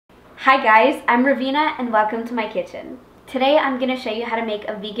Hi guys, I'm Reveena and welcome to my kitchen. Today I'm going to show you how to make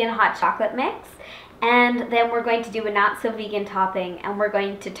a vegan hot chocolate mix, and then we're going to do a not so vegan topping, and we're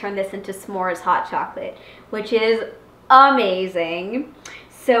going to turn this into s'mores hot chocolate, which is amazing.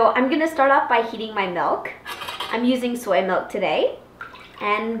 So I'm going to start off by heating my milk. I'm using soy milk today.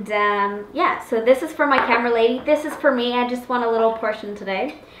 And yeah, so this is for my camera lady. This is for me. I just want a little portion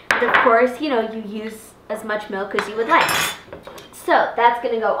today. But of course, you know, you use as much milk as you would like. So that's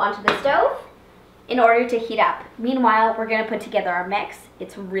going to go onto the stove in order to heat up. Meanwhile, we're going to put together our mix.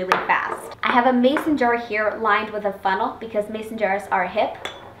 It's really fast. I have a mason jar here lined with a funnel because mason jars are hip.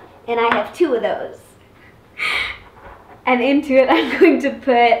 And I have 2 of those. And into it, I'm going to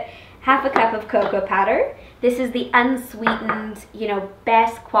put half a cup of cocoa powder. This is the unsweetened, you know,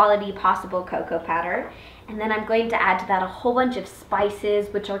 best quality possible cocoa powder. And then I'm going to add to that a whole bunch of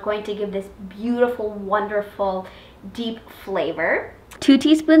spices, which are going to give this beautiful, wonderful, deep flavor. 2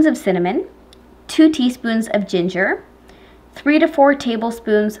 teaspoons of cinnamon, 2 teaspoons of ginger, 3 to 4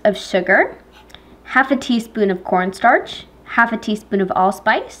 tablespoons of sugar, half a teaspoon of cornstarch, half a teaspoon of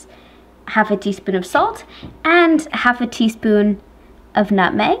allspice, half a teaspoon of salt, and half a teaspoon of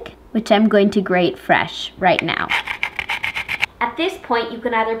nutmeg, which I'm going to grate fresh right now. At this point, you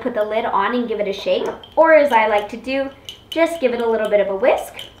can either put the lid on and give it a shake, or as I like to do, just give it a little bit of a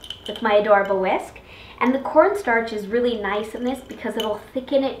whisk with my adorable whisk. And the cornstarch is really nice in this because it'll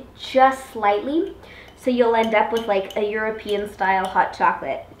thicken it just slightly, so you'll end up with like a European style hot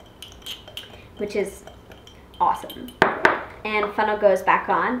chocolate, which is awesome. And funnel goes back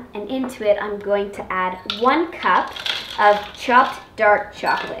on, and into it I'm going to add 1 cup of chopped dark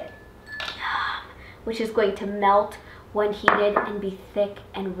chocolate, which is going to melt when heated and be thick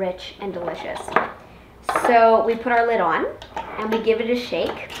and rich and delicious. So we put our lid on and we give it a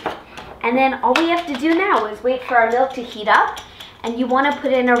shake, and then all we have to do now is wait for our milk to heat up. And you want to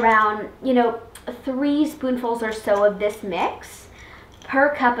put in around, you know, 3 spoonfuls or so of this mix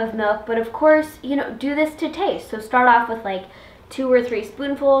per cup of milk, but of course, you know, do this to taste. So start off with like 2 or 3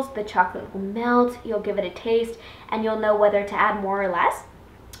 spoonfuls. The chocolate will melt, you'll give it a taste, and you'll know whether to add more or less.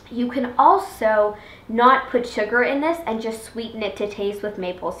 You can also not put sugar in this and just sweeten it to taste with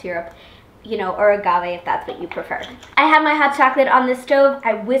maple syrup, you know, or agave if that's what you prefer. I had my hot chocolate on the stove.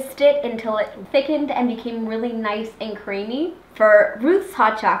 I whisked it until it thickened and became really nice and creamy. For Ruth's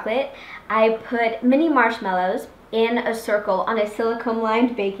hot chocolate, I put mini marshmallows in a circle on a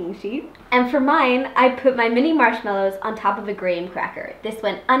silicone-lined baking sheet. And for mine, I put my mini marshmallows on top of a graham cracker. This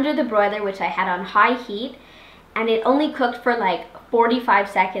went under the broiler, which I had on high heat, and it only cooked for like 45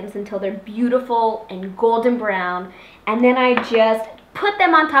 seconds until they're beautiful and golden brown. And then I just put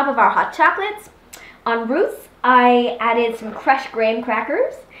them on top of our hot chocolates. On Ruth's, I added some crushed graham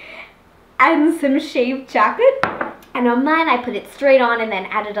crackers and some shaved chocolate. And on mine, I put it straight on and then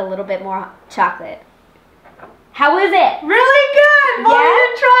added a little bit more chocolate. How was it? Really good! Well, we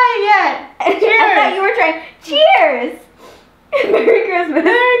didn't try it yet. Cheers! I thought you were trying. Cheers! Merry Christmas.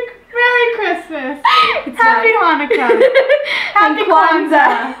 Merry Christmas. It's Happy Hanukkah. Happy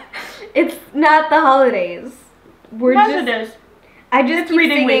Kwanzaa. It's not the holidays. Yes, it is. I just It's keep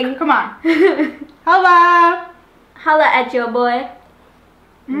reading singing. week. Come on. Hello. Holla at your boy.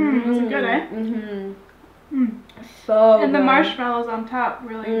 This is good, eh? So And the good. marshmallows on top,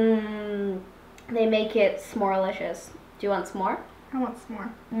 really. They make it s'morelicious. Do you want s'more? I want some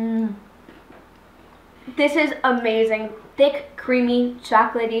more. This is amazing. Thick, creamy,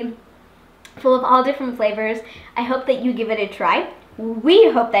 chocolatey, full of all different flavors. I hope that you give it a try.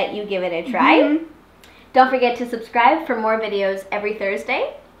 We hope that you give it a try. Don't forget to subscribe for more videos every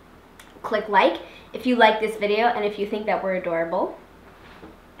Thursday. Click like if you like this video and if you think that we're adorable.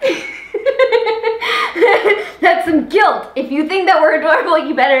 That's some guilt. If you think that we're adorable,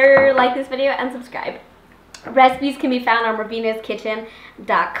 you better like this video and subscribe. Recipes can be found on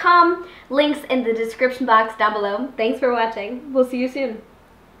Reveena'sKitchen.com. Links in the description box down below. Thanks for watching. We'll see you soon.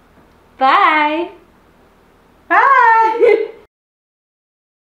 Bye!